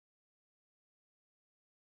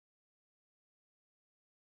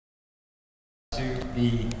to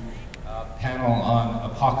the panel on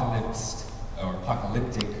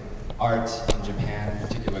apocalyptic art in Japan,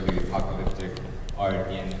 particularly apocalyptic art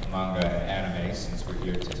in manga and anime, since we're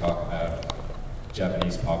here to talk about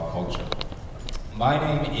Japanese pop culture. My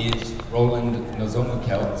name is Roland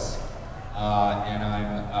Kelts, and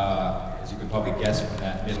I'm, as you can probably guess from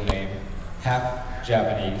that middle name, half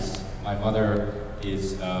Japanese. My mother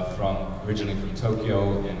is originally from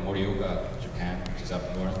Tokyo and Morioka, Japan, which is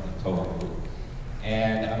up north in Tohoku.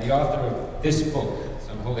 And I'm the author of this book,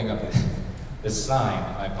 so I'm holding up this sign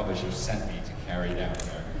my publisher sent me to carry down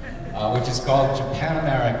there, which is called Japan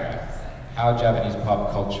America, How Japanese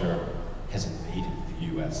Pop Culture Has Invaded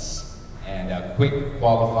the US. And a quick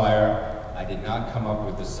qualifier, I did not come up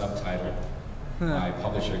with the subtitle. My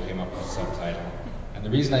publisher came up with the subtitle. And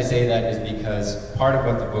the reason I say that is because part of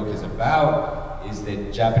what the book is about is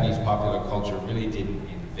that Japanese popular culture really didn't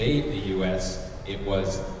invade the US, it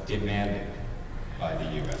was demanded by the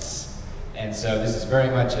US. And so this is very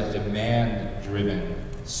much a demand-driven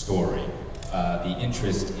story. The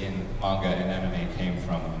interest in manga and anime came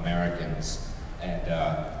from Americans, and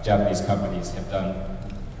Japanese companies have done,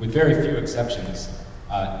 with very few exceptions,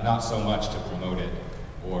 not so much to promote it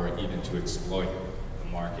or even to exploit the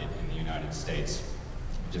market in the United States,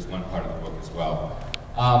 which is one part of the book as well.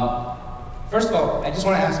 First of all, I just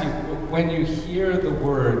want to ask you, when you hear the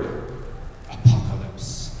word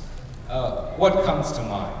apocalypse, what comes to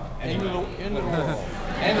mind? Anyway, end of the world.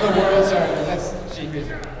 End of the world, sorry, let's see.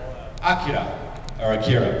 Akira, or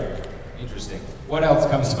Akira. Interesting. What else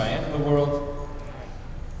comes to mind? End of the world?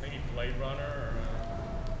 Maybe Blade Runner or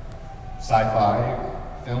sci-fi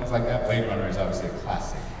films like that. Blade Runner is obviously a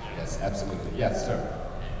classic. Yes, absolutely. Yes, sir.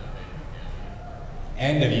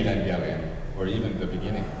 End of Evangelion, or even the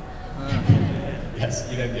beginning. Yes,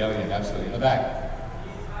 Evangelion, absolutely. In the back.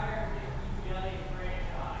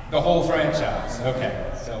 The whole franchise, okay.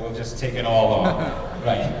 So we'll just take it all on,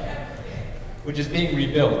 right. Which is being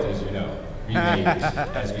rebuilt, as you know, remade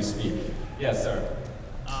as we speak. Yes, sir.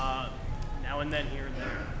 Now and then, here and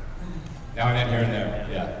there. Now and then, here and there,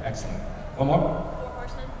 yeah, excellent. One more? Four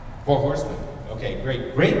Horsemen. Four Horsemen, okay,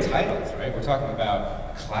 great. Great titles, right? We're talking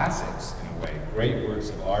about classics, in a way, great works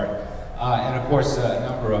of art. And of course, a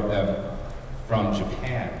number of them from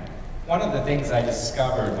Japan. One of the things I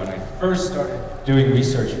discovered when I first started doing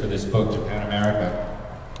research for this book, Japan America,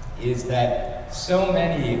 is that so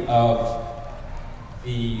many of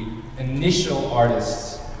the initial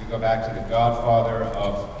artists, we go back to the godfather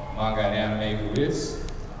of manga and anime, who is?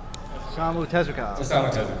 Osamu Tezuka. Osamu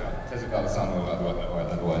Tezuka. Tezuka Osamu, whatever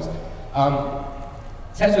that was.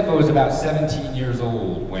 Tezuka was about 17 years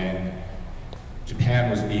old when Japan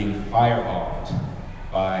was being firebombed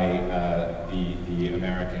by the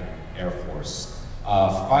American Air Force.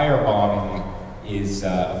 Firebombing is,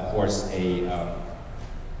 of course, a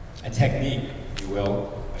technique, if you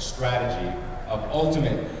will, a strategy of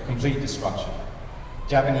ultimate complete destruction.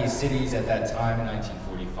 Japanese cities at that time, in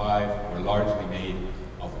 1945, were largely made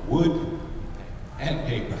of wood and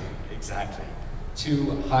paper, exactly.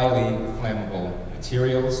 Two highly flammable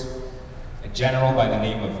materials. A general by the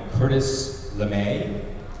name of Curtis LeMay.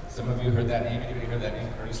 Some of you heard that name? Anybody heard that name,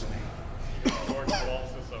 Curtis LeMay? George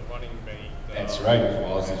Wallace's running mate. That's right,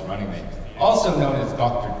 Wallace's running mate. Also known as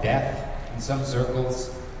Dr. Death in some circles.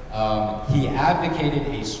 He advocated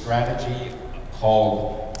a strategy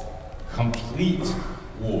called complete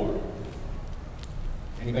war.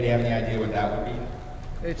 Anybody have any idea what that would be?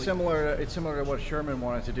 It's similar to what Sherman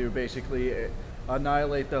wanted to do, basically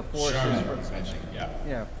annihilate the forces. Sherman was mentioning, yeah.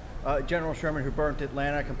 Yeah. General Sherman, who burnt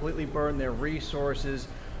Atlanta, completely burned their resources,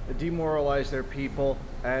 demoralize their people,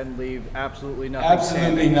 and leave absolutely nothing.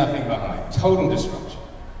 Absolutely nothing behind. Total destruction.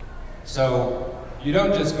 So you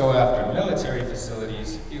don't just go after military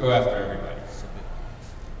facilities, you go after everybody.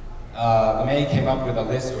 LeMay came up with a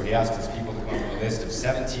list, or he asked his people to come up with a list of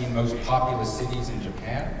 17 most populous cities in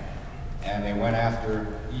Japan, and they went after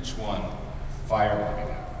each one, firebombing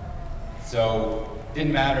them. So it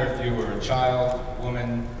didn't matter if you were a child,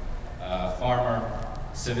 woman, farmer,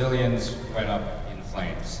 civilians went up in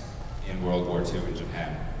flames in World War II in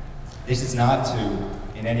Japan. This is not to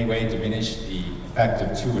in any way diminish the effect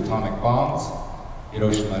of 2 atomic bombs.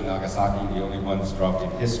 Hiroshima and Nagasaki, the only ones dropped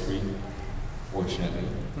in history, fortunately,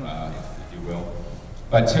 if you will.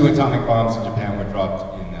 But 2 atomic bombs in Japan were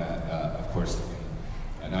dropped in, of course,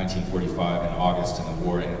 in 1945 in August, and the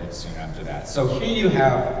war ended soon after that. So here you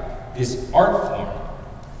have this art form,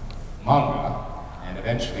 manga, and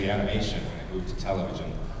eventually animation when it moved to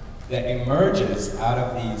television, that emerges out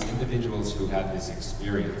of these individuals who had this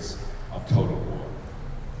experience of total war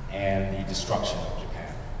and the destruction of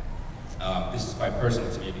Japan. This is quite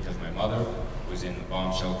personal to me because my mother was in the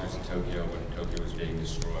bomb shelters in Tokyo when Tokyo was being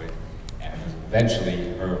destroyed, and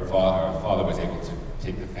eventually her father was able to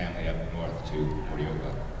take the family up north to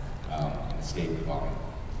Morioka and escape the bombing.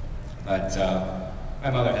 But my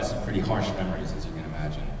mother has some pretty harsh memories, as you can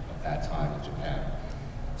imagine, of that time in Japan.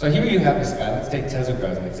 So here you have this guy. Let's take Tezuka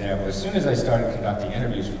as an example. As soon as I started conducting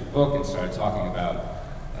interviews for the book and started talking about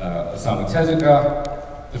Osamu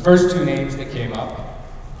Tezuka, the first two names that came up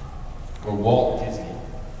were Walt Disney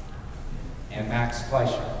and Max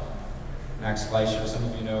Fleischer. Max Fleischer, some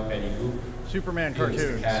of you know, Betty Boop. Superman Felix the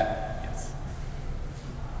cartoons. Cat. Yes.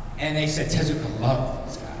 And they said Tezuka loved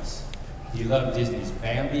these guys. He loved Disney's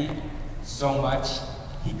Bambi so much,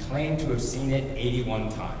 he claimed to have seen it 81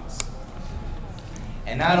 times.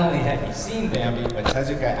 And not only had he seen Bambi, but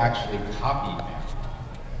Tezuka actually copied Bambi.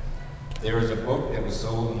 There was a book that was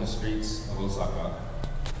sold in the streets of Osaka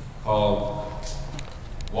called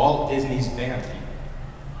Walt Disney's Bambi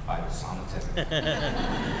by Osamu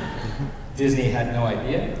Tezuka. Disney had no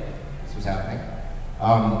idea this was happening.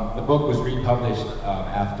 The book was republished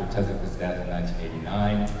after Tezuka's death in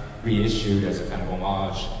 1989, reissued as a kind of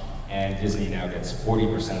homage, and Disney now gets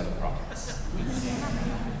 40% of the profits.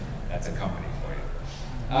 That's a company for you.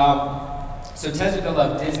 So Tezuka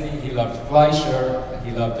loved Disney, he loved Fleischer,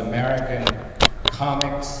 he loved American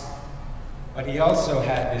comics, but he also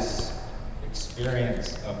had this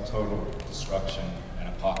experience of total destruction and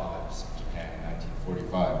apocalypse in Japan in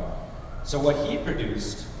 1945. So what he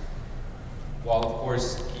produced, while of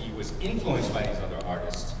course he was influenced by these other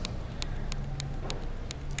artists,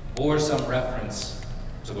 bore some reference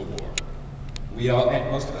to the war. We all,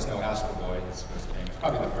 and most of us know Astro Boy, his most famous,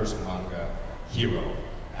 probably the first manga hero,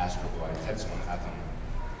 Astro Boy, Tetsuo Atom.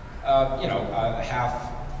 You know, a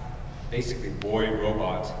half, basically boy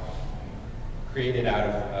robot, created out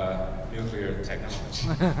of nuclear technology.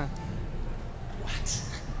 What?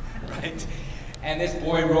 Right? And this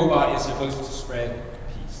boy robot is supposed to spread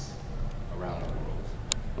peace around the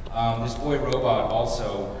world. This boy robot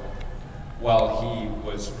also, while he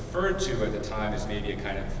was referred to at the time as maybe a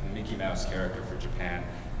kind of Mickey Mouse character for Japan,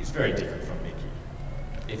 he's very different from Mickey.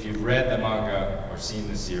 If you've read the manga or seen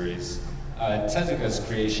the series, Tezuka's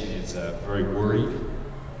creation is a very worried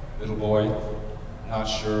little boy, not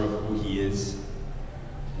sure of who he is,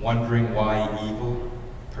 wondering why evil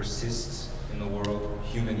persists in the world,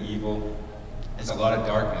 human evil. There's a lot of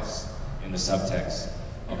darkness in the subtext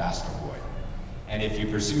of Astro Boy. And if you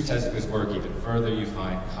pursue Tezuka's work even further, you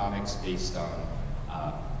find comics based on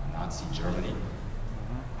Nazi Germany,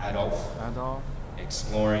 Adolf,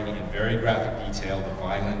 exploring in very graphic detail the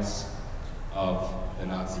violence of the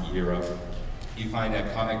Nazi era. You find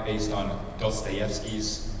a comic based on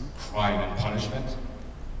Dostoevsky's Crime and Punishment,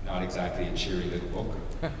 not exactly a cheery little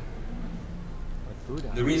book.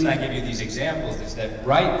 The reason I give you these examples is that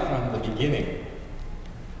right from the beginning,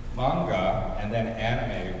 manga and then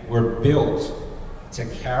anime were built to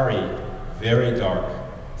carry very dark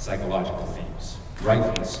psychological themes, right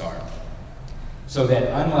from the start. So that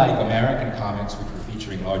unlike American comics, which were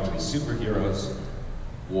featuring largely superheroes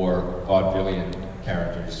or vaudevillian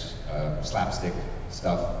characters, slapstick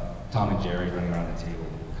stuff, Tom and Jerry running around the table,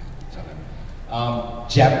 each other,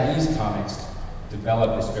 Japanese comics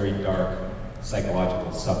developed this very dark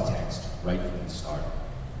psychological subtext right from the start.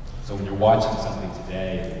 So when you're watching something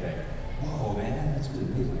today and you think, whoa man, that's really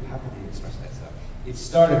amazing, how could they express that stuff? It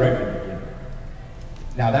started right from the beginning.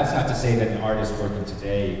 Now that's not to say that an artist working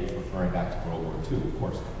today referring back to World War II, of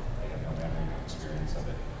course, they have no memory, no experience of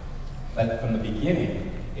it. But from the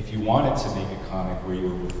beginning, if you wanted to make a comic where you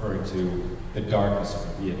were referring to the darkness of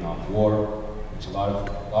the Vietnam War, which a lot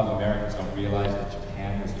of Americans don't realize that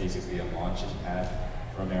Japan was basically a launching pad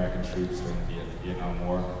for American troops during the Vietnam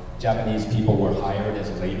War. Japanese people were hired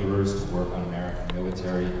as laborers to work on American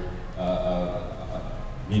military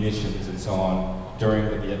munitions and so on during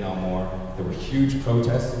the Vietnam War. There were huge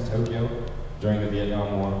protests in Tokyo during the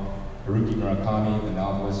Vietnam War. Haruki Murakami, the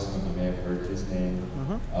novelist, some of you may have heard his name.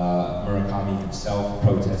 Murakami himself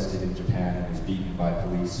protested in Japan and was beaten by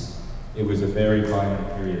police. It was a very violent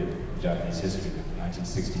period in Japanese history, the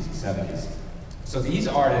 1960s and 70s. So these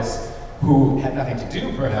artists, who had nothing to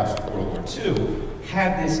do perhaps with World War II,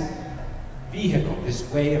 had this vehicle, this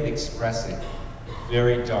way of expressing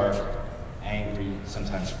very dark, angry,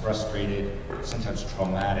 sometimes frustrated, sometimes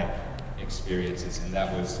traumatic experiences, and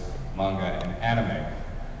that was manga and anime.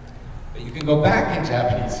 But you can go back in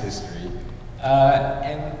Japanese history,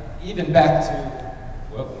 and even back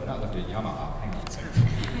to, well, we're not looking at Yamaha, hang on a second.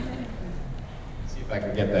 See if I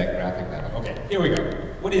can get that graphic that way. Okay, here we go.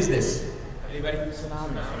 What is this? Anybody?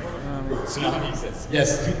 Tsunami. Tsunami says.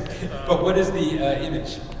 Yes. But what is the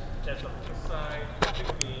image? Just Hokusai, I think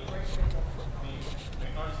the artist name is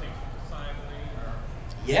Hokusai, I believe, or...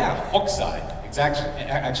 Yeah, Hokusai,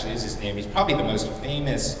 actually is his name. He's probably the most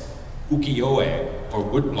famous ukiyo-e, or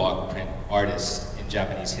woodblock print artist in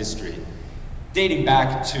Japanese history. Dating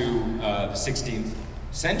back to the 16th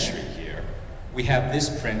century here, we have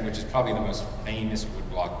this print, which is probably the most famous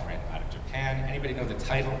woodblock print out of Japan. Anybody know the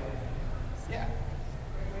title? Yeah.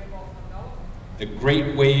 The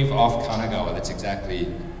Great Wave off Kanagawa, that's exactly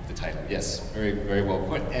the title. Yes, very, very well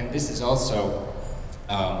put. And this is also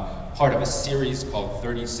part of a series called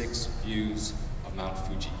 36 Views of Mount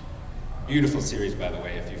Fuji. Beautiful series, by the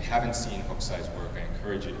way. If you haven't seen Hokusai's work, I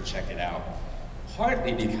encourage you to check it out.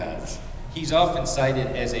 Partly because he's often cited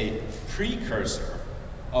as a precursor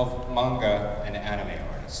of manga and anime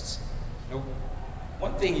artists. Now,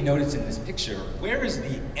 one thing you notice in this picture, where is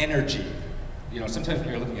the energy? You know, sometimes when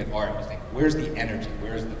you're looking at art, you think, where's the energy?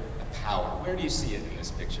 Where's the power? Where do you see it in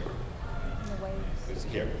this picture? In the waves. It's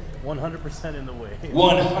here. 100% in the wave.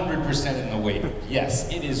 100% in the wave. Yes,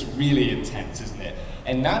 it is really intense, isn't it?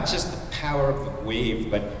 And not just the power of the wave,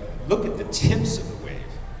 but look at the tips of the wave,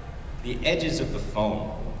 the edges of the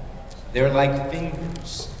foam. They're like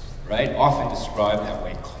fingers, right? Often described that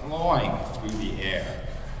way, clawing through the air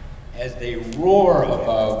as they roar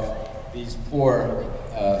above these poor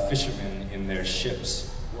fishermen in their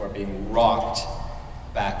ships who are being rocked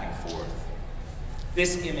back and forth.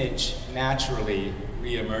 This image naturally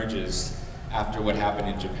reemerges after what happened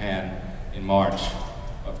in Japan in March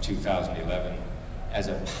of 2011 as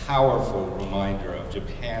a powerful reminder of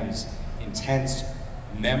Japan's intense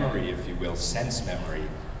memory, if you will, sense memory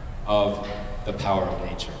of the power of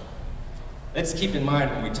nature. Let's keep in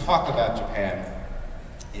mind when we talk about Japan,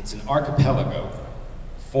 it's an archipelago,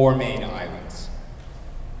 4 main islands.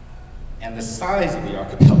 And the size of the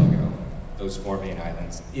archipelago, those 4 main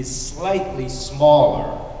islands, is slightly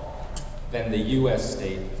smaller than the US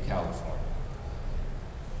state of California.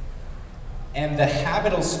 And the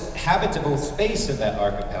habitable space of that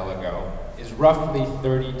archipelago is roughly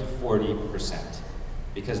 30 to 40%,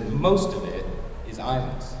 because most of it is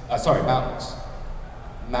mountains.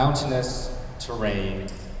 Mountainous terrain,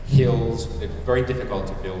 hills, it's very difficult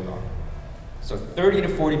to build on. So 30 to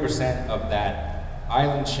 40% of that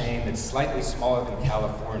island chain that's slightly smaller than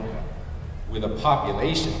California, with a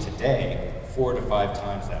population today 4 to 5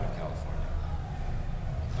 times that of California,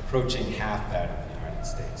 approaching half that of the United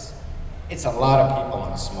States. It's a lot of people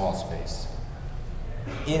on a small space.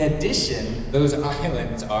 In addition, those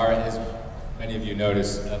islands are, as many of you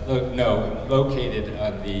notice, located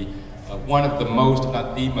on the one of the most, if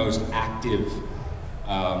not the most active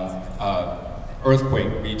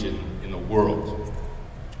earthquake region in the world.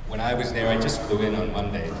 When I was there, I just flew in on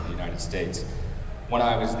Monday to the United States. When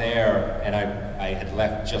I was there, and I had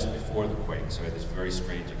left just before the quake, so I had this very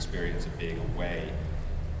strange experience of being away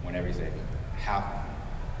when everything happened.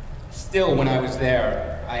 Still, when I was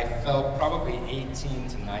there, I felt probably 18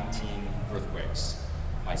 to 19 earthquakes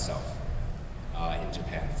myself in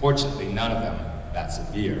Japan. Fortunately, none of them that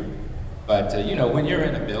severe. But you know, when you're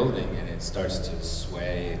in a building and it starts to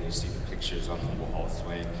sway and you see the pictures on the wall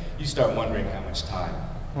swaying, you start wondering how much time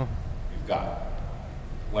you've got,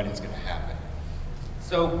 when it's going to happen.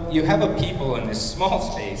 So you have a people in this small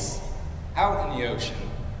space, out in the ocean,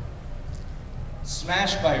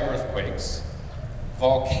 smashed by earthquakes,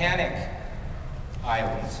 volcanic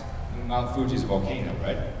islands. Mount Fuji is a volcano,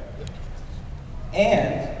 right?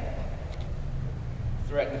 And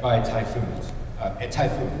threatened by typhoons.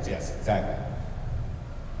 Typhoons, yes, exactly.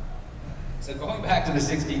 So going back to the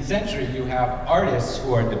 16th century, you have artists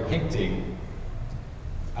who are depicting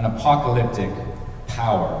an apocalyptic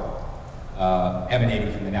power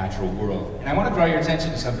emanating from the natural world. And I want to draw your attention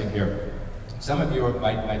to something here. Some of you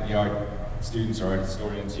might be art students or art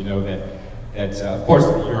historians. You know that of course,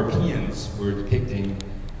 the Europeans were depicting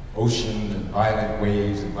ocean and violent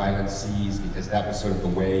waves and violent seas because that was sort of the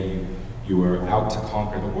way you were out to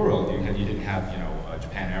conquer the world. You didn't have, you know,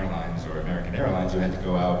 Japan Airlines or American Airlines. You had to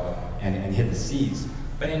go out and hit the seas.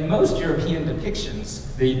 But in most European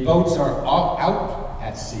depictions, the boats are all out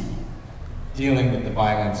at sea, dealing with the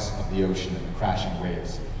violence of the ocean and the crashing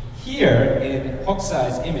waves. Here, in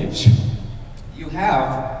Hokusai's image, you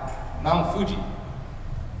have Mount Fuji.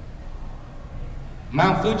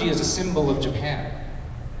 Mount Fuji is a symbol of Japan,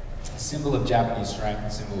 a symbol of Japanese strength, a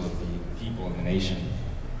symbol of the people and the nation.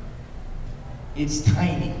 It's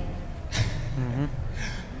tiny.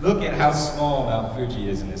 Look at how small Mount Fuji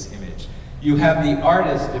is in this image. You have the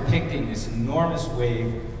artist depicting this enormous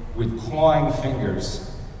wave with clawing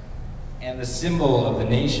fingers, and the symbol of the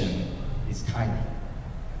nation is tiny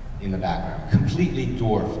in the background, completely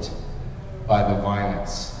dwarfed by the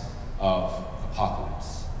violence of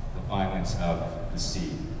apocalypse, the violence of the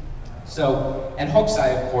sea. So, and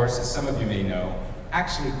Hokusai, of course, as some of you may know,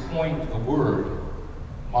 actually coined the word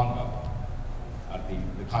manga,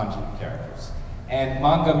 the kanji characters. And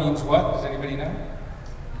manga means what? Does anybody know?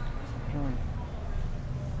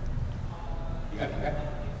 You got it?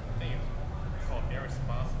 I think it's called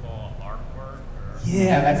irresponsible artwork. Or...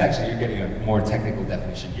 Yeah, that's actually, you're getting a more technical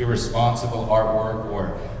definition. Irresponsible artwork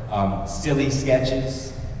or silly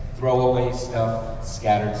sketches, throwaway stuff,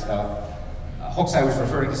 scattered stuff. Hokusai was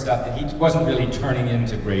referring to stuff that he wasn't really turning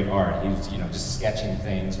into great art. He was, just sketching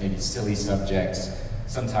things, maybe silly subjects,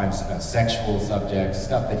 sometimes sexual subjects,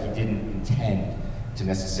 stuff that he didn't intend to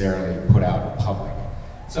necessarily put out in public.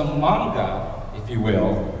 So manga, if you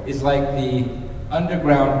will, is like the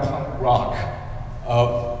underground punk rock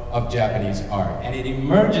of Japanese art. And it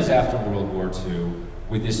emerges after World War II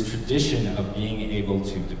with this tradition of being able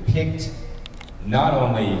to depict not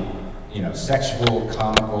only sexual,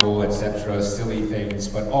 comical, etc., silly things,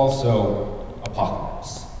 but also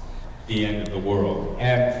apocalypse, the end of the world.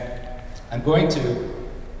 And I'm going to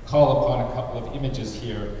call upon a couple of images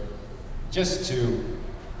here just to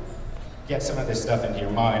get some of this stuff into your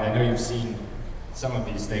mind. I know you've seen some of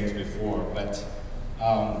these things before, but see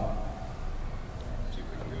if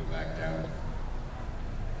we can go back down.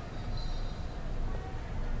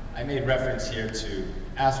 I made reference here to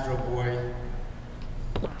Astro Boy.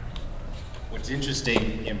 What's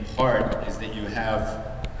interesting in part is that you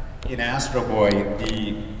have in Astro Boy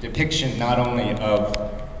the depiction not only of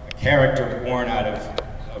a character born out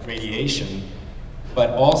of radiation, but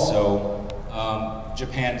also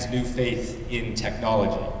Japan's new faith in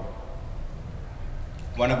technology.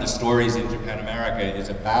 One of the stories in Japan America is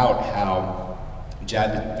about how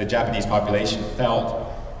the Japanese population felt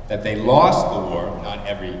that they lost the war. Not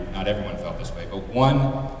everyone felt this way, but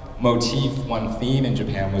one motif, one theme in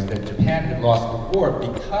Japan was that Japan had lost the war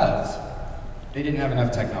because they didn't have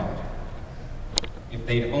enough technology. If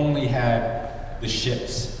they'd only had the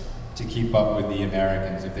ships to keep up with the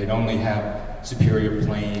Americans, if they'd only had superior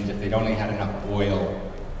planes, if they'd only had enough oil,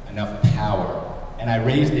 enough power. And I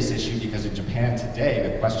raise this issue because in Japan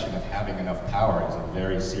today, the question of having enough power is a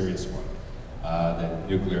very serious one. The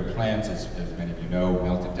nuclear plants, as many of you know,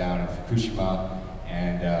 melted down in Fukushima,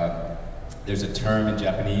 and there's a term in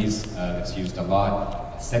Japanese that's used a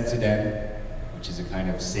lot, setsuden, which is a kind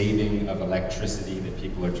of saving of electricity that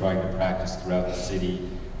people are trying to practice throughout the city.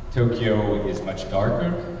 Tokyo is much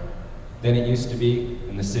darker than it used to be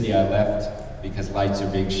in the city I left because lights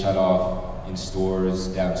are being shut off in stores,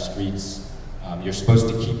 down streets. You're supposed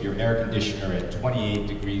to keep your air conditioner at 28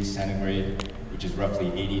 degrees centigrade, which is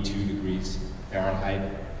roughly 82 degrees Fahrenheit.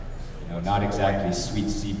 Not exactly sweet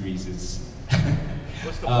sea breezes.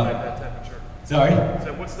 What's the point at that temperature? Sorry?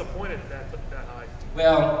 So what's the point at that high?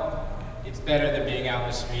 Well, it's better than being out in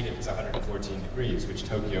the street if it's 114 degrees, which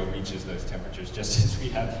Tokyo reaches those temperatures just as we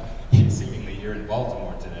have seemingly here in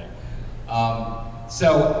Baltimore today.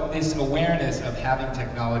 So this awareness of having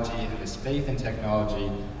technology and this faith in technology,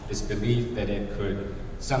 this belief that it could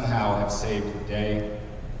somehow have saved the day.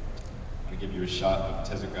 I'm going to give you a shot of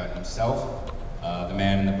Tezuka himself, the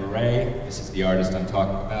man in the beret. This is the artist I'm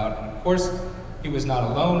talking about. And of course, he was not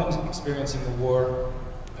alone in experiencing the war.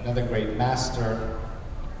 Another great master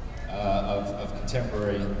of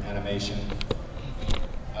contemporary animation,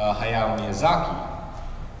 Hayao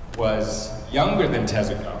Miyazaki, was younger than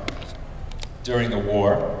Tezuka during the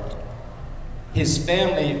war. His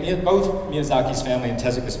family, both Miyazaki's family and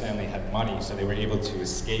Tezuka's family had money, so they were able to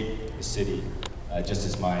escape the city, just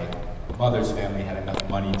as my mother's family had enough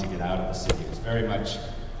money to get out of the city. It was very much,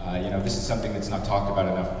 this is something that's not talked about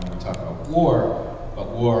enough when we talk about war, but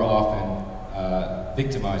war often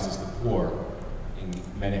victimizes the poor in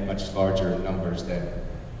many much larger numbers than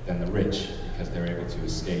the rich, because they're able to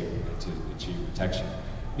escape and to achieve protection.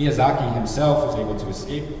 Miyazaki himself was able to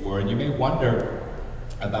escape the war, and you may wonder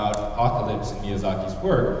about Apocalypse in Miyazaki's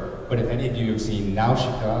work, but if any of you have seen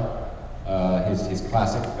Nausicaa, his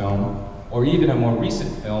classic film, or even a more recent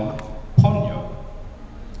film, Ponyo.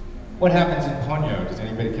 What happens in Ponyo? Can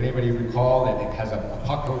anybody recall that it has an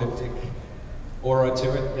apocalyptic aura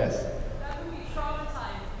to it? Yes? That movie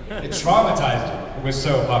traumatized me. It traumatized you. It was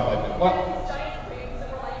so apocalyptic. What? These giant waves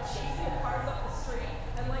that were like chasing cars up the street,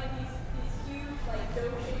 and like these huge like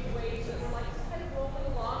dome-shaped waves that were like kind of rolling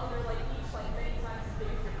along, and they're like each like many times as big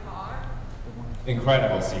as your car.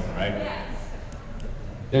 Incredible scene, right? Yes.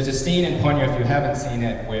 There's a scene in Ponyo, if you haven't seen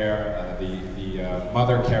it, where the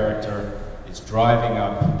mother character is driving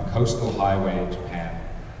up the coastal highway in Japan.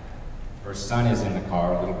 Her son is in the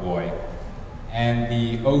car, a little boy, and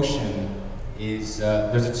the ocean is,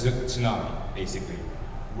 there's a tsunami, basically,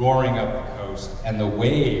 roaring up the coast, and the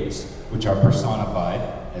waves, which are personified,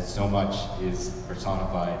 as so much is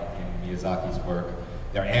personified in Miyazaki's work.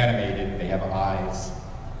 They're animated, they have eyes.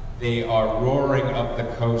 They are roaring up the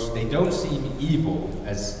coast. They don't seem evil,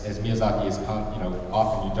 as Miyazaki is,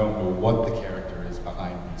 often you don't know what the character is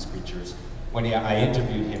behind these creatures. When I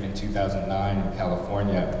interviewed him in 2009 in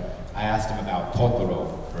California, I asked him about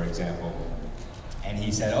Totoro, for example. And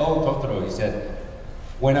he said, oh, Totoro, he said,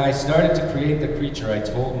 when I started to create the creature, I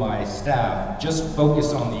told my staff, just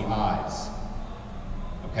focus on the eyes.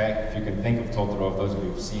 Okay, if you can think of Totoro, those of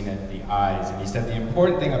you who've seen it, the eyes. And he said the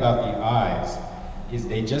important thing about the eyes is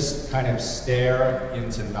they just kind of stare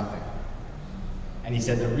into nothing. And he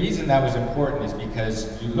said the reason that was important is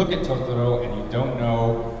because you look at Totoro and you don't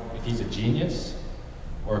know if he's a genius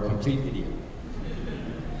or a complete idiot.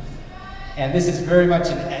 And this is very much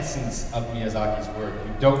an essence of Miyazaki's work.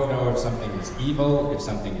 You don't know if something is evil, if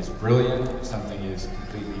something is brilliant, if something is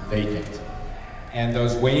completely vacant. And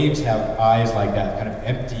those waves have eyes like that, kind of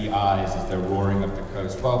empty eyes as they're roaring up the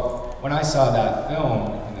coast. Well, when I saw that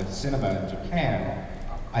film in the cinema in Japan,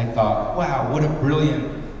 I thought, wow, what a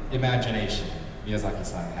brilliant imagination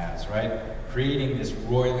Miyazaki-san has, right? Creating this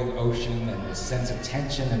roiling ocean and this sense of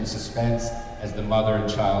tension and suspense as the mother and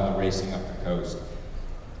child are racing up the coast.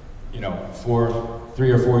 You know,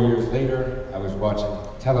 3 or 4 years later, I was watching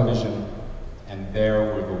television, and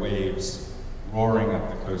there were the waves roaring up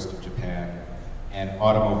the coast of Japan, and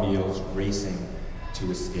automobiles racing to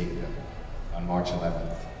escape them on March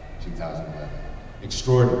 11th, 2011.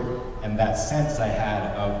 Extraordinary. And that sense I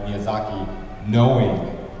had of Miyazaki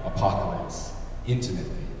knowing Apocalypse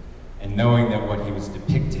intimately, and knowing that what he was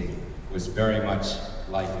depicting was very much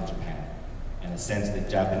life in Japan, and a sense that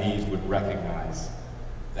Japanese would recognize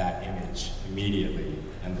that image immediately,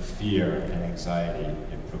 and the fear and anxiety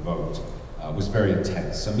it provoked was very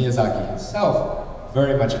intense. So Miyazaki himself,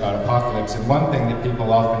 very much about Apocalypse, and one thing that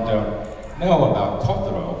people often don't know about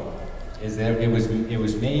Totoro is that it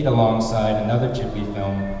was made alongside another Ghibli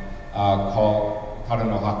film called Kara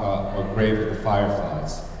no Haka, or Grave of the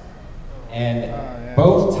Fireflies. And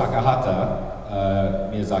both Takahata,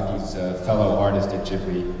 Miyazaki's fellow artist at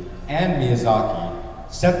Ghibli, and Miyazaki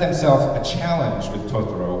set themselves a challenge with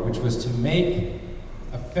Totoro, which was to make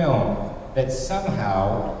a film that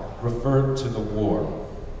somehow referred to the war.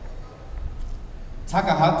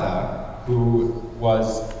 Takahata, who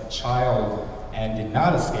was a child and did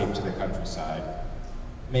not escape to the countryside,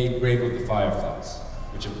 made Grave of the Fireflies,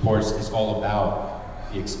 which of course is all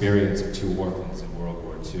about the experience of 2 orphans in World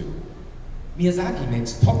War II. Miyazaki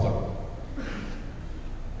makes Totoro.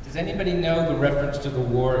 Does anybody know the reference to the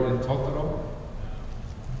war in Totoro?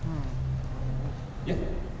 Yeah.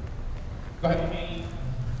 Go ahead. Maybe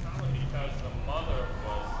probably because the mother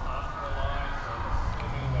was hospitalized, so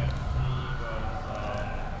assuming that she was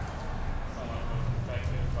someone who was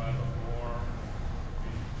infected by the war,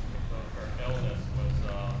 so her illness was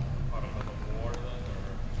part of the war then?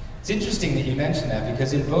 Or? It's interesting that you mentioned that,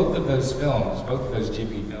 because in both of those films, both of those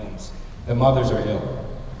Ghibli films, the mothers are ill,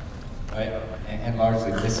 right? And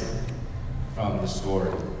largely missing from the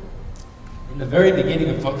story. In the very beginning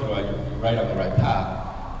of Totoro, you're right on the right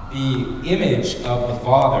path, the image of the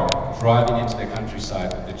father driving into the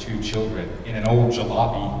countryside with the 2 children in an old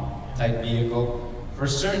jalopy type vehicle, for a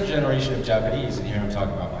certain generation of Japanese, and here I'm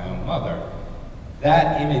talking about my own mother,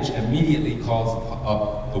 that image immediately calls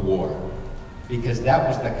up the war. Because that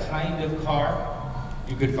was the kind of car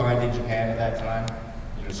you could find in Japan at that time,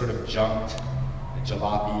 you know, sort of junked, a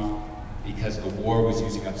jalopy, because the war was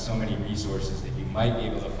using up so many resources that you might be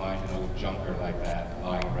able to find an old junker like that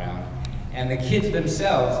lying around. And the kids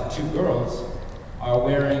themselves, the 2 girls, are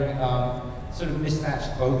wearing sort of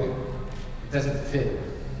mismatched clothing. It doesn't fit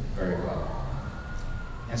very well.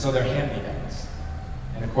 And so they're hand-me-downs.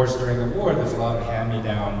 And of course, during the war, there's a lot of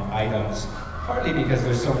hand-me-down items, partly because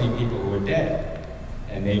there's so many people who are dead,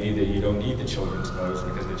 and maybe that you don't need the children's clothes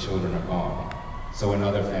because the children are gone. So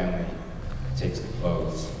another family takes the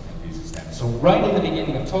clothes and uses them. So right in the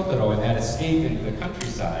beginning of Totoro, and that escape into the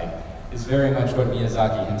countryside, is very much what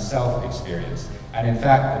Miyazaki himself experienced. And in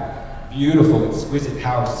fact, the beautiful, exquisite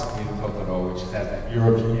house in Totoro, which has that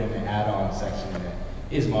European add-on section in it,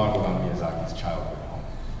 is modeled on Miyazaki's childhood home.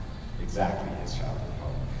 Exactly his childhood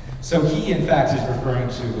home. So he, in fact, is referring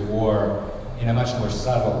to the war in a much more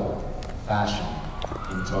subtle fashion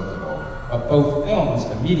in Totoro. But both films,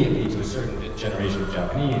 immediately to a certain generation of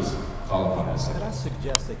Japanese, call upon us. Could I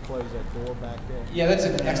suggest they close that door back there? Yeah, that's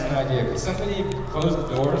an excellent idea. Could somebody close the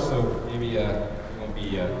door so maybe you won't be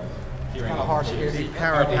hearing Kind of all hard the to hear cheers? the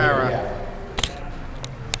para. Yeah.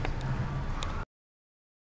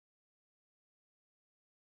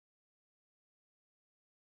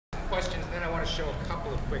 want to show a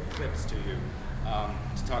couple of quick clips to you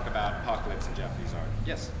to talk about Apocalypse in Japanese art.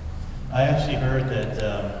 Yes? I actually heard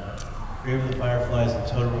that Grave of the Fireflies and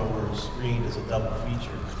Totoro were screened as a double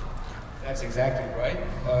feature. That's exactly right.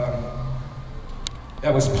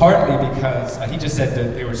 That was partly because, he just said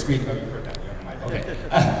that they were screened, oh, you heard that, never mind, okay.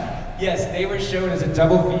 Yes, they were shown as a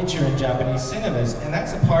double feature in Japanese cinemas, and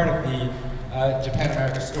that's a part of the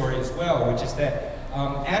Japan-America story as well, which is that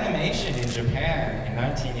animation in Japan in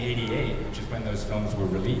 1988, which is when those films were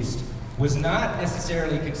released, was not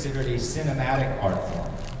necessarily considered a cinematic art form.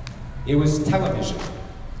 It was television,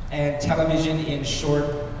 and television in short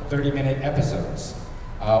 30-minute episodes.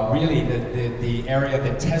 Really, the area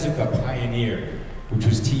that Tezuka pioneered, which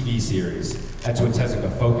was TV series, that's what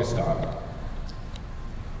Tezuka focused on.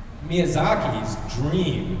 Miyazaki's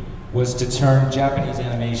dream was to turn Japanese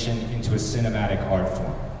animation into a cinematic art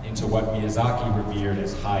form, into what Miyazaki revered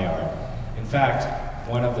as high art. In fact,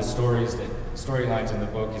 one of the storylines in the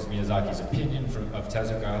book is Miyazaki's opinion of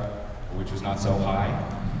Tezuka, which was not so high,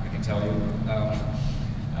 I can tell you.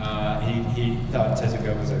 He thought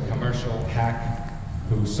Tezuka was a commercial hack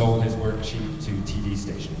who sold his work cheap to TV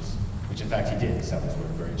stations, which in fact he did sell his work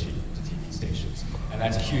very cheap to TV stations. And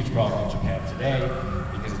that's a huge problem in Japan today,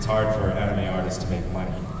 because it's hard for anime artists to make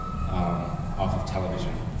money off of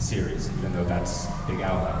television series, even though that's a big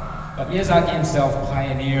outlet. But Miyazaki himself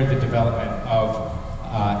pioneered the development of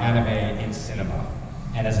anime in cinema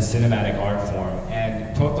and as a cinematic art form.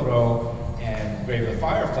 And Totoro and Grave of the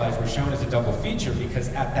Fireflies were shown as a double feature because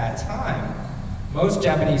at that time, most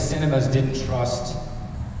Japanese cinemas didn't trust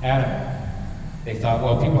anime. They thought,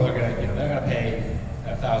 well, people are gonna, they're gonna pay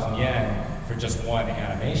 1,000 yen for just one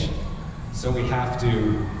animation. So we have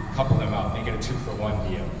to couple them up, make it a 2-for-1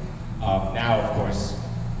 deal. Now, of course,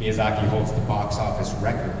 Miyazaki holds the box office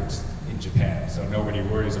records in Japan, so nobody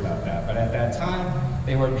worries about that. But at that time,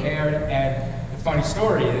 they were paired, and the funny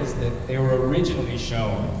story is that they were originally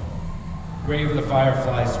shown Grave of the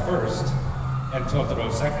Fireflies first and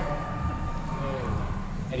Totoro second.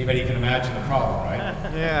 Anybody can imagine the problem, right?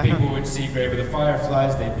 Yeah. People would see Grave of the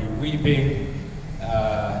Fireflies, they'd be weeping,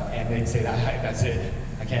 and they'd say, that's it,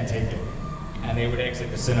 I can't take it. And they would exit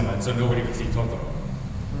the cinema, and so nobody would see Totoro.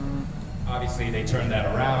 Obviously, they turned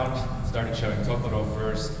that around, started showing Totoro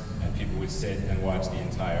first, and people would sit and watch the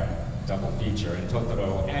entire double feature. And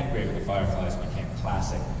Totoro and Grave of the Fireflies became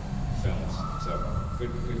classic films. So,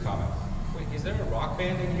 good comment. Wait, is there a rock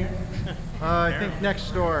band in here? I think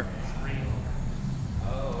next door.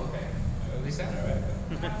 Oh, okay. At least that, right?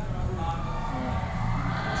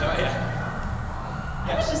 So, yeah.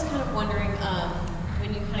 I was just kind of wondering,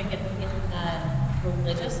 when you kind of get into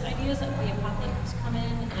religious ideas of the apocalypse come in,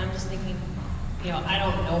 and I'm just thinking, I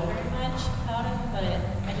don't know very much about it, but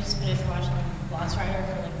I just finished watching Lost Rider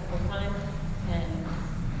for like the 4th time, and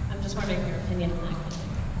I'm just wondering your opinion on that kind of thing.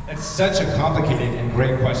 That's such a complicated and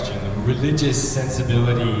great question. The religious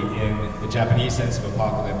sensibility in the Japanese sense of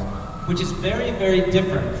apocalypse, which is very, very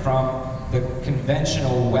different from the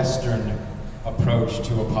conventional Western approach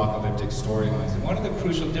to apocalyptic storylines. And one of the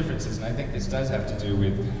crucial differences, and I think this does have to do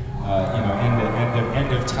with,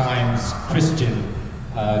 end of times Christian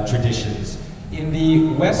traditions. In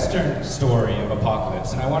the Western story of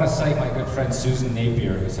apocalypse, and I want to cite my good friend Susan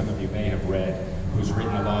Napier, who some of you may have read, who's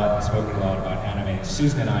written a lot and spoken a lot about anime.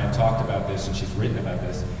 Susan and I have talked about this, and she's written about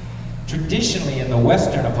this. Traditionally, in the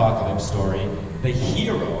Western apocalypse story, the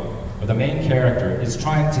hero, or the main character, is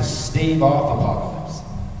trying to stave off apocalypse,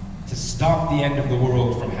 to stop the end of the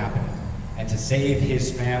world from happening, and to save his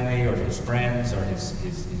family or his friends or his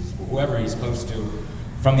whoever he's close to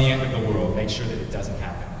from the end of the world, make sure that it doesn't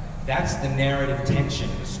happen. That's the narrative tension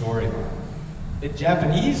in the storyline. The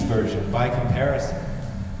Japanese version, by comparison,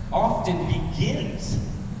 often begins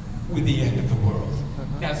with the end of the world.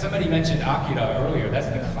 Now, somebody mentioned Akira earlier. That's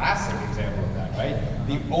the classic example of that, right?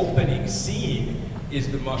 The opening scene is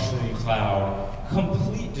the mushroom cloud,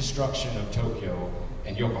 complete destruction of Tokyo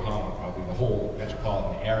and Yokohama, probably the whole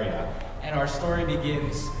metropolitan area. And our story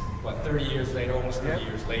begins, 30 years later, almost 30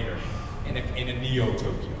 years later, in a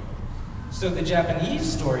Neo-Tokyo. So the Japanese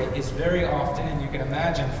story is very often, and you can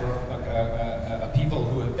imagine for a people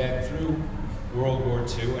who have been through World War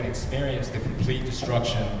II and experienced the complete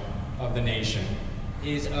destruction of the nation,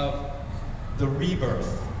 is of the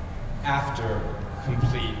rebirth after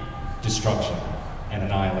complete destruction and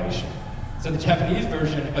annihilation. So the Japanese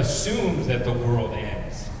version assumes that the world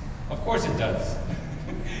ends. Of course it does.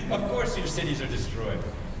 Of course your cities are destroyed.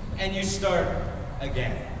 And you start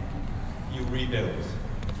again. You rebuild.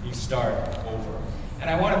 You start over. And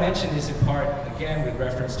I want to mention this in part, again, with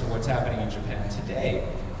reference to what's happening in Japan today,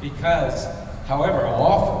 because however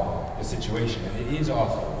awful the situation, and it is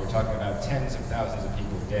awful. We're talking about tens of thousands of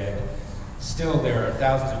people dead. Still, there are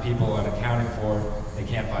thousands of people unaccounted for. They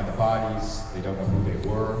can't find the bodies. They don't know who they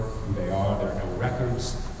were, who they are. There are no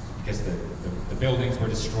records because the buildings were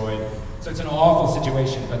destroyed. So it's an awful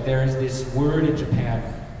situation, but there is this word in Japan,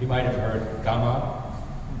 you might have heard, gama.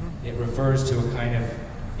 It refers to a kind of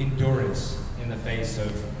endurance in the face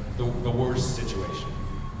of the worst situation.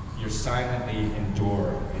 You silently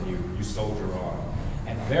endure and you soldier on.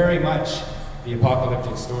 And very much the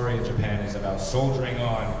apocalyptic story in Japan is about soldiering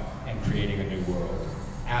on and creating a new world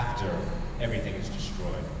after everything is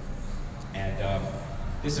destroyed. And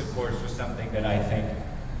this, of course, was something that I think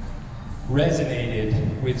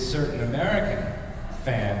resonated with certain American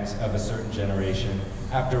fans of a certain generation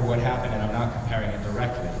after what happened, and I'm not comparing it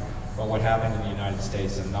directly, but what happened in the United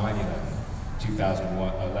States in 9/11,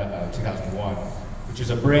 2001, which was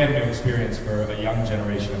a brand new experience for a young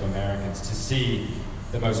generation of Americans to see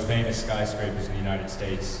the most famous skyscrapers in the United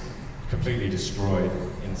States completely destroyed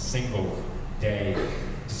in a single day,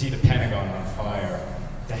 to see the Pentagon on fire,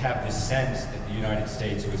 to have this sense that the United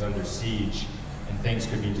States was under siege and things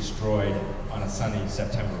could be destroyed on a sunny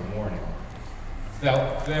September morning.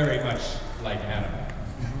 Felt very much like anime.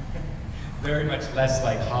 Very much less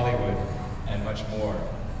like Hollywood and much more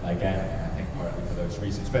like anime, I think partly for those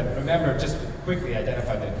reasons. But remember, just to quickly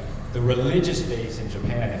identify the religious base in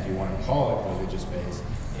Japan, if you want to call it religious base,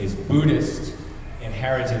 is Buddhist,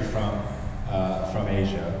 inherited from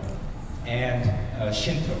Asia, and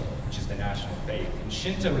Shinto, which is the national faith. And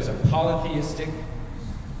Shinto is a polytheistic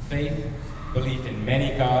faith, belief in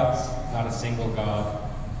many gods, not a single god.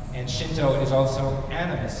 And Shinto is also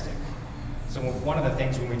animistic. So one of the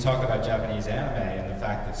things when we talk about Japanese anime and the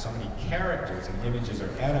fact that so many characters and images are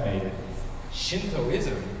animated,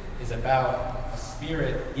 Shintoism is about a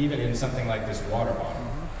spirit even in something like this water bottle.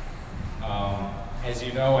 As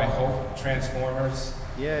you know, I hope Transformers,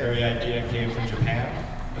 the very idea came from Japan.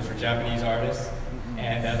 Those were Japanese artists.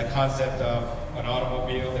 And the concept of an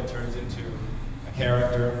automobile that turns into a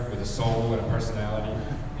character with a soul and a personality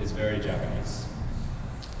is very Japanese.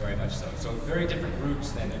 Very much so. So very different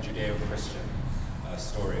roots than a Judeo-Christian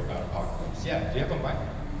story about apocalypse. Yeah, do you have a mic?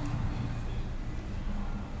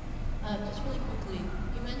 Just really quickly,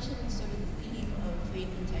 you mentioned sort of the theme of faith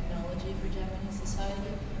and technology for Japanese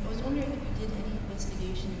society. I was wondering if you did any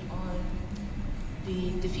investigation on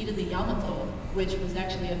the defeat of the Yamato, which was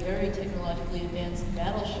actually a very technologically advanced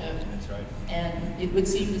battleship. That's right. And it would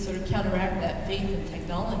seem to sort of counteract that faith in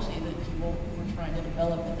technology that people were trying to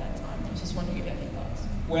develop at that time. I was just wondering if you had any thoughts.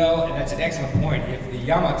 Well, and that's an excellent point. If the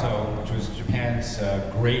Yamato, which was Japan's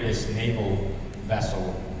greatest naval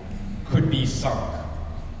vessel, could be sunk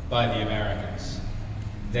by the Americans,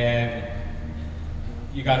 then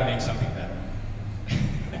you got to make something better.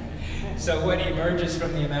 So what emerges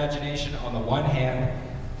from the imagination, on the one hand,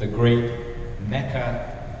 the great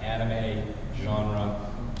mecha anime genre.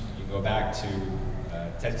 You go back to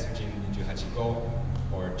Tetsujin 128,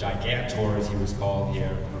 or Gigantor as he was called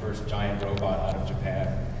here, the first giant robot out of Japan.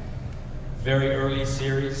 Very early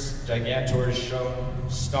series, Gigantor is shown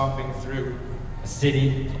stomping through a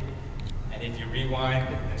city, and if you rewind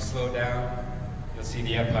and slow down, you'll see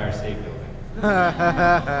the Empire State Building.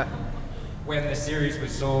 When the series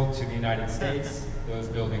was sold to the United States, those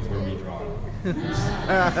buildings were redrawn.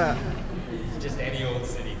 Just any old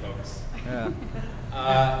city, folks.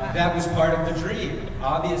 That was part of the dream.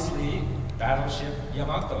 Obviously, Battleship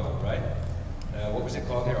Yamato, right? What was it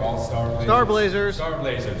called here? All-Star Blazers? Star Blazers. Star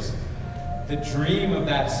Blazers. The dream of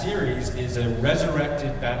that series is a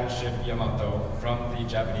resurrected Battleship Yamato from the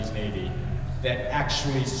Japanese Navy that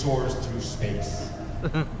actually soars through space.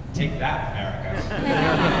 Take that, America.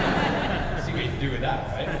 See what you can do with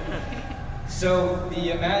that, right? So the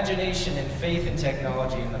imagination and faith in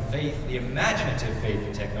technology and the imaginative faith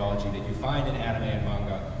in technology that you find in anime and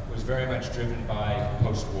manga was very much driven by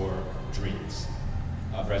post-war dreams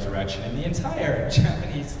of resurrection. And the entire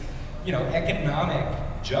Japanese, economic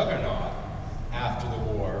juggernaut after the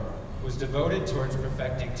war was devoted towards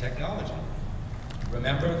perfecting technology.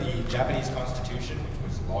 Remember the Japanese Constitution, which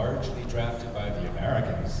was largely drafted by the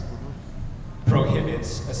Americans,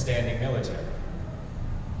 prohibits a standing military.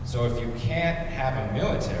 So if you can't have a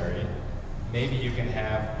military, maybe you can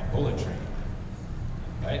have a bullet train,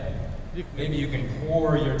 right? Maybe you can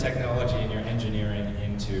pour your technology and your engineering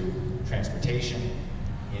into transportation,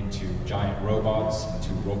 into giant robots,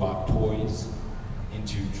 into robot toys,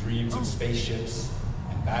 into dreams of spaceships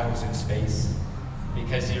and battles in space,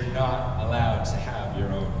 because you're not allowed to have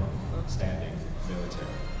your own standing military.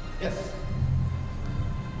 Yes?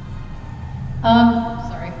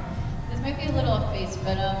 Sorry. This might be a little off base,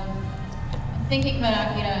 but thinking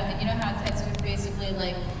about Akira, you know how Tetsu's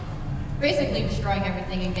basically destroying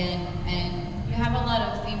everything again, and you have a lot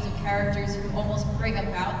of themes of characters who almost bring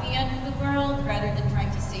about the end of the world rather than trying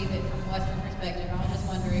to save it from a Western perspective. I was just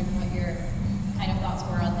wondering what your kind of thoughts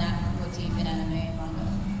were on that motif in anime and manga.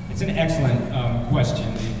 It's an excellent question.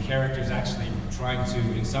 The characters actually trying to,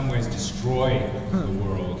 in some ways, destroy the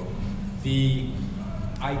world. The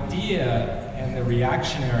idea and the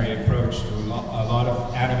reactionary approach to a lot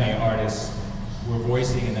of anime artists were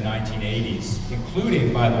voicing in the 1980s,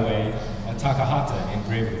 including, by the way, Takahata in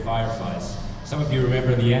Grave of the Fireflies. Some of you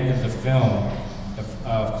remember the end of the film, the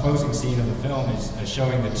closing scene of the film is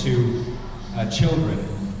showing the two children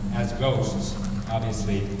as ghosts,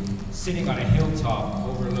 obviously, sitting on a hilltop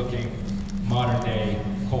overlooking modern-day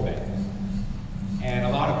Kobe. And a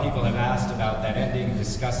lot of people have asked about that ending,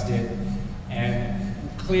 discussed it, and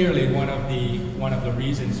clearly one of the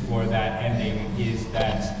reasons for that ending is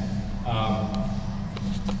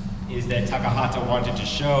that Takahata wanted to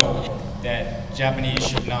show that Japanese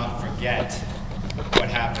should not forget what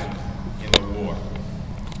happened in the war,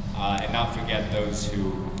 and not forget those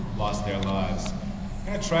who lost their lives. I'm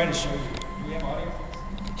going to try to show you. Do we have audio?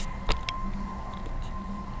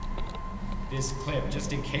 This clip,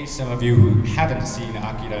 just in case some of you who haven't seen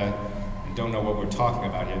Akira and don't know what we're talking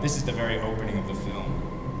about here. This is the very opening of the film.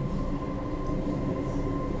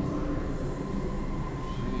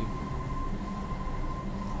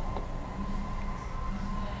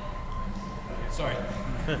 Sorry.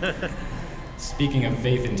 Speaking of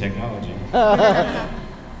faith in technology. I'll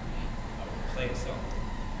play it so.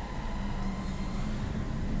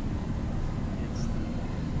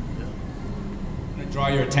 I'm going to draw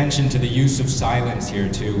your attention to the use of silence here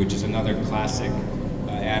too, which is another classic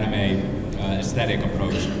anime aesthetic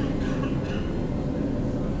approach.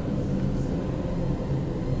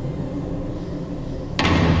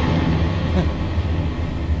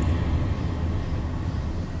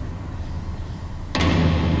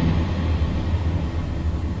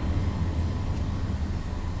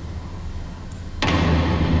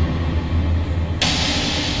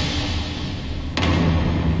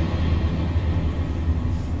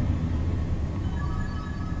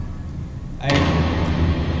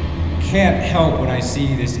 Can't help when I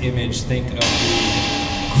see this image think of the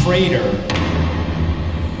crater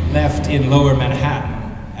left in Lower Manhattan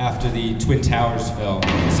after the Twin Towers fell.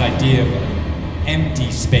 This idea of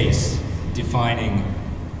empty space defining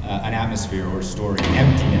an atmosphere or a story,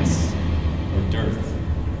 emptiness or dearth.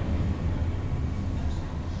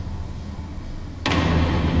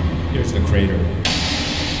 Here's the crater.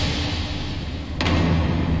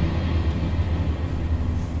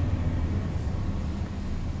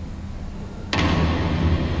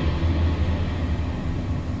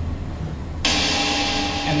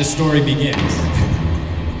 And the story begins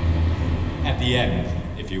at the end,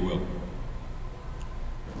 if you will.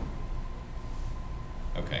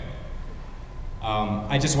 Okay.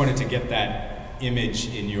 I just wanted to get that image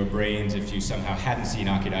in your brains. If you somehow hadn't seen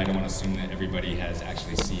Akira, I don't want to assume that everybody has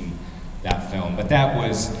actually seen that film. But that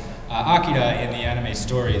was, Akira in the anime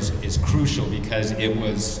story is crucial because it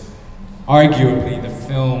was arguably the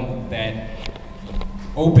film that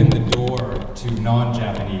opened the door to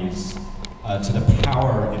non-Japanese to the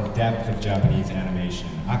power and depth of Japanese animation.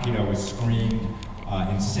 Akira was screened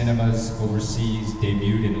in cinemas overseas,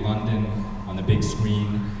 debuted in London on the big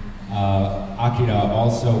screen. Akira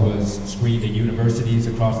also was screened at universities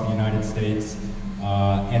across the United States.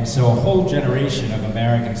 And so a whole generation of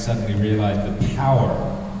Americans suddenly realized the power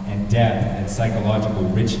and depth and psychological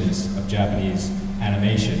richness of Japanese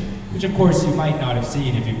animation, which of course you might not have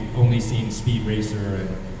seen if you've only seen Speed Racer and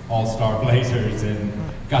All-Star Blazers and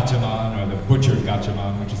Gatchaman, or the Butcher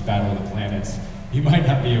Gatchaman, which is Battle of the Planets. You might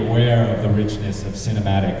not be aware of the richness of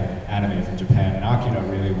cinematic anime from Japan, and Akira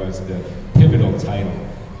really was the pivotal title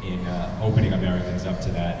in opening Americans up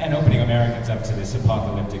to that, and opening Americans up to this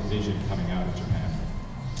apocalyptic vision coming out of Japan.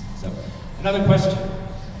 So, another question.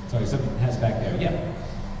 Sorry, something has back there. Yeah.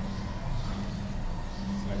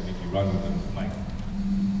 Sorry to make you run with the mic.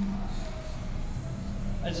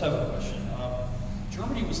 I just have a question.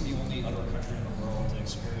 Germany was the only other country in the world to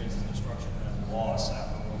experience the destruction and loss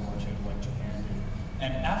after World War II, like Japan did.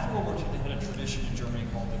 And after World War II, they had a tradition in Germany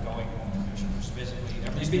called the going home tradition, which is basically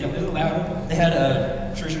Can you speak a little louder? They had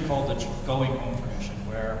a tradition called the going home tradition,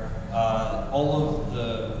 where all of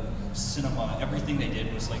the cinema, everything they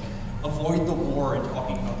did was like avoid the war and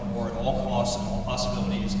talking about the war at all costs and all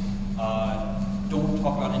possibilities. Don't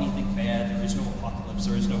talk about anything bad. There is no apocalypse.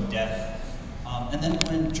 There is no death. And then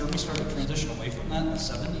when Germany started to transition away from that in the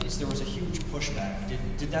 70s, there was a huge pushback.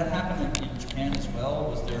 Did that happen in Japan as well?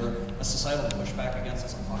 Was there a societal pushback against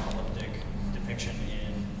this apocalyptic depiction? fiction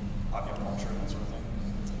in popular culture and that sort of thing?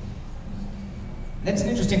 That's an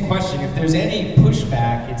interesting question. If there's any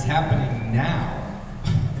pushback, it's happening now.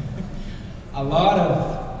 A lot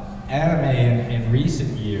of anime in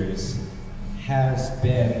recent years has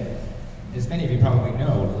been, as many of you probably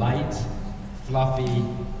know, light, fluffy,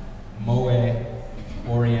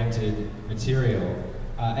 moe-oriented material.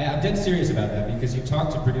 I'm dead serious about that because you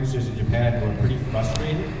talk to producers in Japan who are pretty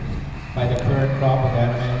frustrated by the current crop of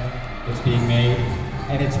anime that's being made,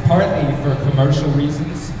 and it's partly for commercial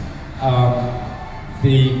reasons.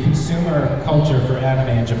 The consumer culture for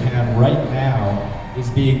anime in Japan right now is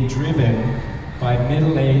being driven by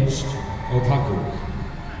middle-aged otaku,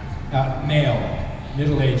 male,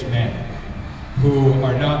 middle-aged men who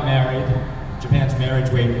are not married. Japan's marriage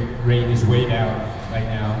rate is way down right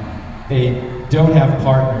now. They don't have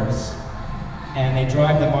partners, and they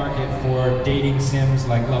drive the market for dating sims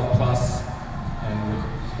like Love Plus, and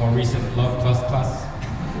more recent Love Plus Plus,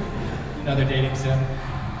 another dating sim.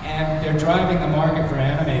 And they're driving the market for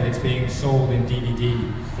anime that's being sold in DVD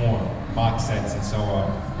form, box sets and so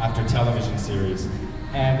on, after television series.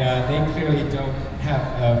 And they clearly don't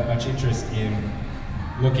have much interest in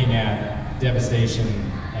looking at devastation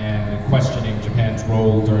and questioning Japan's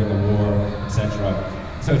role during the war, etc.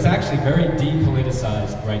 So it's actually very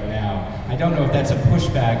depoliticized right now. I don't know if that's a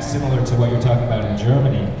pushback similar to what you're talking about in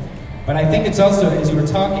Germany, but I think it's also, as you were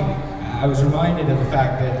talking, I was reminded of the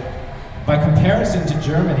fact that by comparison to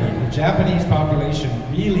Germany, the Japanese population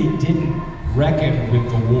really didn't reckon with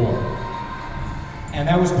the war. And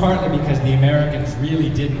that was partly because the Americans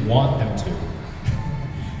really didn't want them to.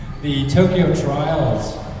 The Tokyo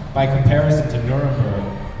trials, by comparison to Nuremberg,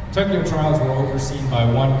 Tokyo trials were overseen by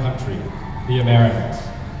one country, the Americans.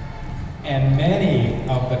 And many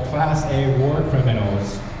of the Class A war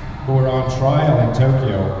criminals who were on trial in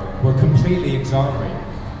Tokyo were completely exonerated,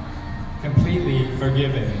 completely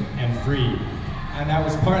forgiven and free. And that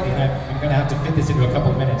was partly, and I'm going to have to fit this into a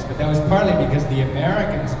couple of minutes, but that was partly because the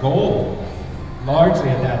Americans' goal, largely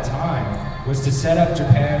at that time, was to set up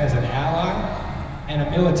Japan as an ally and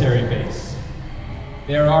a military base.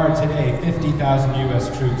 There are today 50,000 US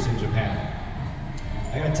troops in Japan.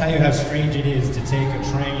 I gotta tell you how strange it is to take a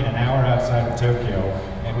train an hour outside of Tokyo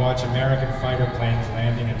and watch American fighter planes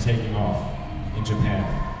landing and taking off in Japan.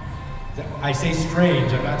 I say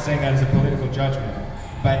strange, I'm not saying that as a political judgment,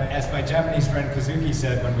 but as my Japanese friend Kazuki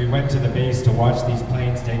said when we went to the base to watch these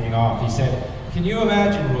planes taking off, he said, "Can you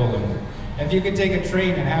imagine, Roland, if you could take a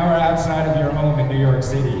train an hour outside of your home in New York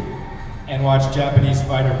City and watch Japanese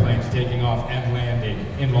fighter planes taking off and landing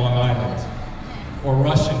in Long Island, or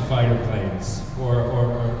Russian fighter planes,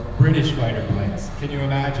 or British fighter planes? Can you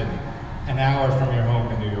imagine an hour from your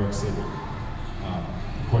home in New York City?"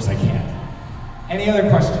 Of course I can't. Any other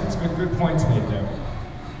questions? Good points made there.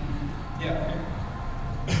 Yeah.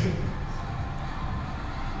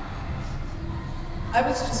 I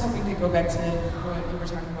was just hoping to go back to what you were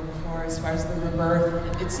talking about before as far as the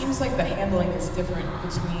rebirth. It seems like the handling is different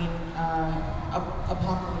between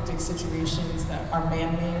apocalyptic situations that are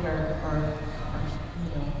man-made or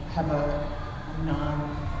have a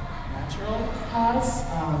non-natural cause,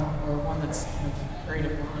 or one that's kind of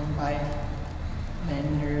created upon by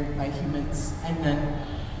men or by humans, and then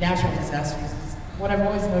natural disasters. What I've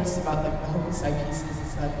always noticed about like the Hokusai pieces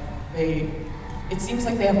is that it seems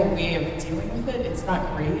like they have a way of dealing with it. It's not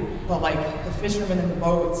great, but like the fishermen in the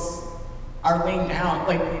boats are laying down,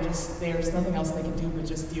 like there's nothing else they can do but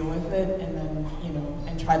just deal with it and then,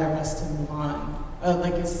 and try their best to move on.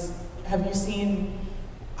 Have you seen,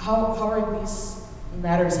 how are these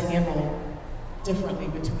matters handled differently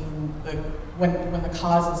between when the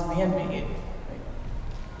cause is man-made?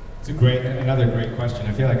 It's another great question.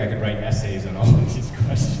 I feel like I could write essays on all of these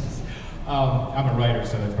questions. I'm a writer,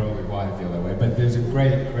 so that's probably why I feel that way, but there's a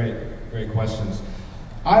great questions.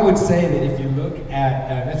 I would say that if you look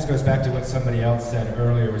at, this goes back to what somebody else said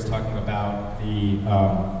earlier, was talking about the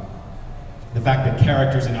fact that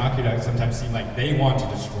characters in Akira sometimes seem like they want to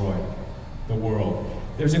destroy the world.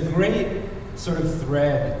 There's a great sort of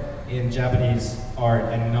thread in Japanese art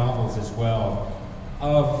and novels as well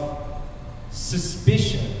of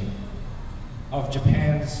suspicion of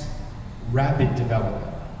Japan's rapid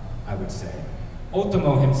development, I would say.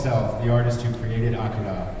 Otomo himself, the artist who created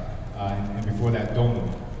Akira, and before that Domu,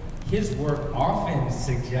 his work often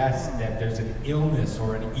suggests that there's an illness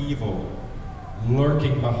or an evil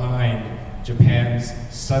lurking behind Japan's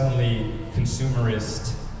suddenly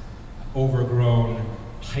consumerist, overgrown,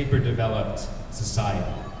 hyper-developed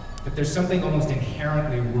society. That there's something almost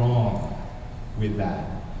inherently wrong with that.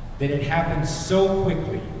 That it happens so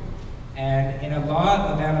quickly And in a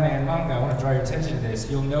lot of anime and manga, I want to draw your attention to this,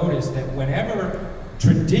 you'll notice that whenever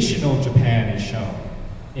traditional Japan is shown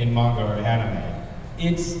in manga or anime,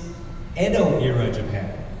 it's Edo era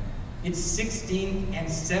Japan. It's 16th and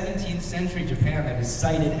 17th century Japan that is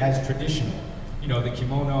cited as traditional. You know, the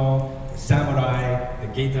kimono, the samurai, the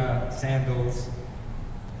geita, sandals.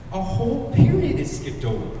 A whole period is skipped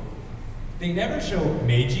over. They never show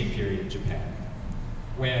Meiji period Japan,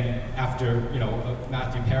 when after, you know,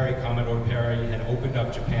 Matthew Perry, Commodore Perry, had opened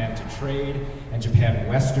up Japan to trade, and Japan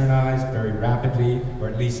westernized very rapidly, or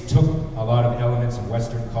at least took a lot of elements of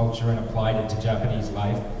Western culture and applied it to Japanese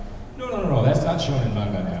life. No, that's not shown in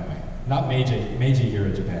manga and anime. Not Meiji era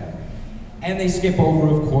Japan. And they skip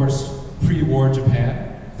over, of course, pre-war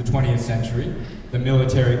Japan, the 20th century, the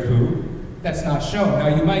military coup. That's not shown. Now,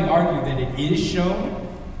 you might argue that it is shown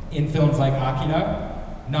in films like Akira,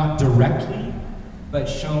 not directly, but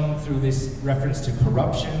shown through this reference to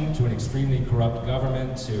corruption, to an extremely corrupt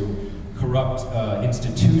government, to corrupt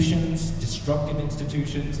institutions, destructive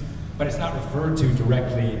institutions, but it's not referred to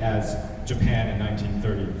directly as Japan in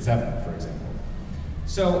 1937, for example.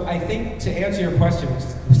 So I think, to answer your question,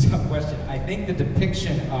 which is a tough question, I think the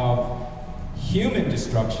depiction of human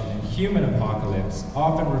destruction and human apocalypse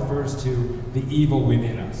often refers to the evil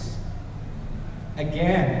within us.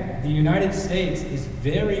 Again, the United States is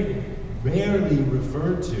very rarely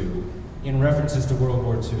referred to in references to World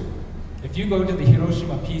War II. If you go to the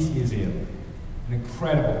Hiroshima Peace Museum, an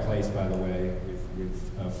incredible place, by the way,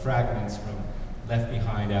 with fragments from left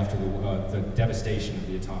behind after the devastation of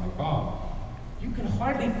the atomic bomb, you can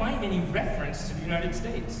hardly find any reference to the United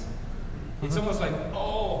States. It's almost like,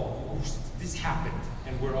 oh, this happened,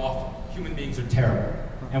 and we're awful. Human beings are terrible,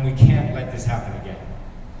 and we can't let this happen again.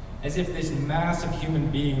 As if this mass of human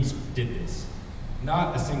beings did this.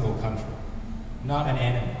 Not a single country, not an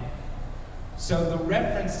enemy. So the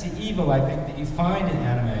reference to evil, I think, that you find in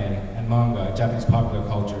anime and manga, Japanese popular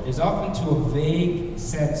culture, is often to a vague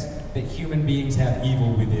sense that human beings have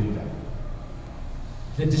evil within them.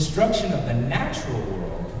 The destruction of the natural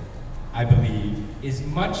world, I believe, is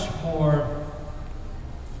much more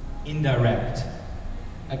indirect.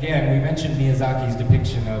 Again, we mentioned Miyazaki's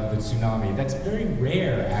depiction of the tsunami. That's very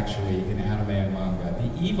rare, actually, in anime and manga.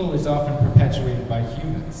 The evil is often perpetuated by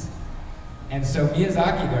humans. And so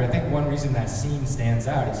Miyazaki there, I think one reason that scene stands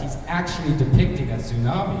out is he's actually depicting a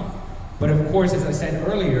tsunami. But of course, as I said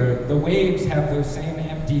earlier, the waves have those same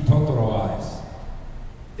empty Totoro eyes.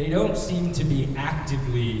 They don't seem to be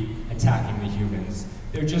actively attacking the humans.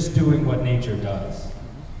 They're just doing what nature does.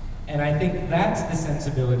 And I think that's the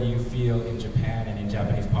sensibility you feel in Japan and in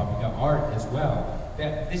Japanese popular art as well,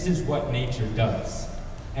 that this is what nature does.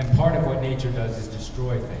 And part of what nature does is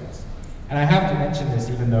destroy things. And I have to mention this,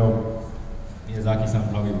 even though Miyazaki-san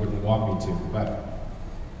probably wouldn't want me to, but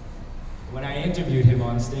when I interviewed him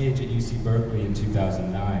on stage at UC Berkeley in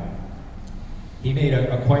 2009, he made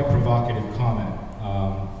a quite provocative comment.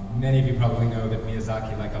 Many of you probably know that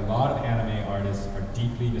Miyazaki, like a lot of anime artists, are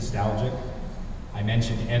deeply nostalgic. I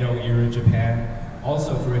mentioned Edo era Japan,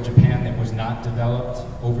 also for a Japan that was not developed,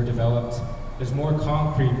 overdeveloped. There's more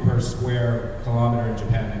concrete per square kilometer in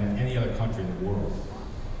Japan than in any other country in the world.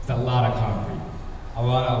 It's a lot of concrete, a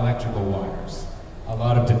lot of electrical wires, a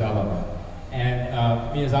lot of development. And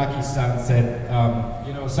Miyazaki-san said,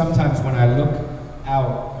 you know, sometimes when I look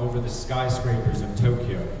out over the skyscrapers of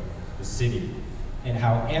Tokyo, the city, and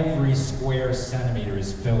how every square centimeter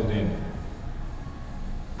is filled in,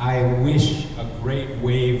 I wish a great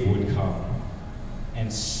wave would come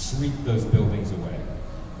and sweep those buildings away.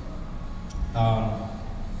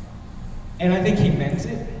 And I think he meant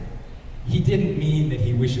it. He didn't mean that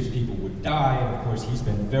he wishes people would die, and of course he's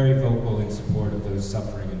been very vocal in support of those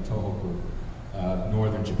suffering in Tohoku,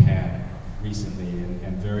 northern Japan, recently, and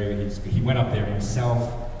he went up there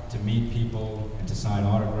himself to meet people and to sign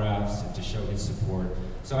autographs and to show his support.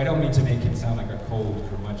 So I don't mean to make him sound like a cold,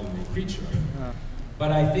 curmudgeonly preacher.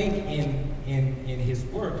 But I think in his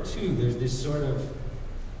work, too, there's this sort of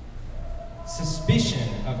suspicion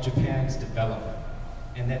of Japan's development,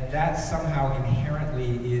 and that somehow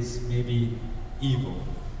inherently is maybe evil,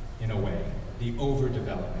 in a way, the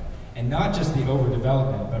overdevelopment. And not just the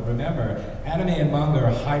overdevelopment, but remember, anime and manga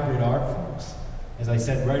are hybrid art forms. As I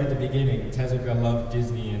said right at the beginning, Tezuka loved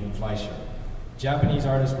Disney and Fleischer. Japanese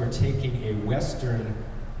artists were taking a Western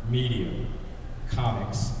medium,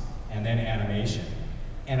 comics, and then animation,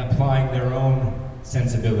 and applying their own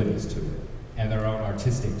sensibilities to it, and their own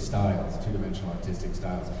artistic styles, two-dimensional artistic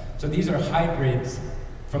styles. So these are hybrids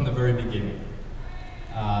from the very beginning.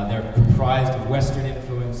 They're comprised of Western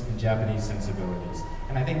influence and Japanese sensibilities.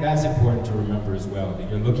 And I think that's important to remember as well, that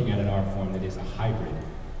you're looking at an art form that is a hybrid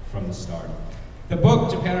from the start. The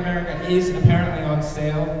book, Japan America, is apparently on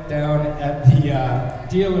sale down at the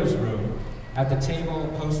dealer's room at the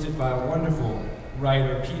table hosted by a wonderful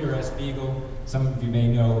writer, Peter S. Beagle. Some of you may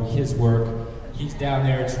know his work. He's down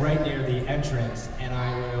there, it's right near the entrance, and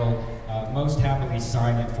I will most happily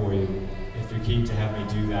sign it for you if you're keen to have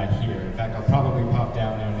me do that here. In fact, I'll probably pop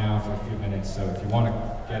down there now for a few minutes, so if you want to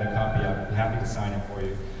get a copy, I'd be happy to sign it for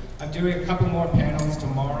you. I'm doing a couple more panels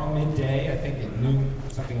tomorrow, midday, I think at noon,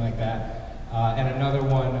 something like that. And another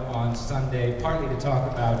one on Sunday, partly to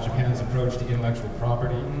talk about Japan's approach to intellectual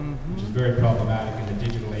property, which is very problematic in the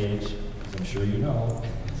digital age, as I'm sure you know.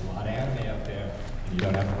 There's a lot of anime out there, and you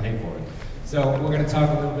don't have to pay for it. So we're going to talk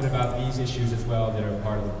a little bit about these issues as well that are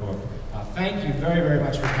part of the book. Thank you very, very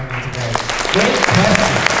much for coming today. Great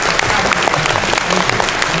questions.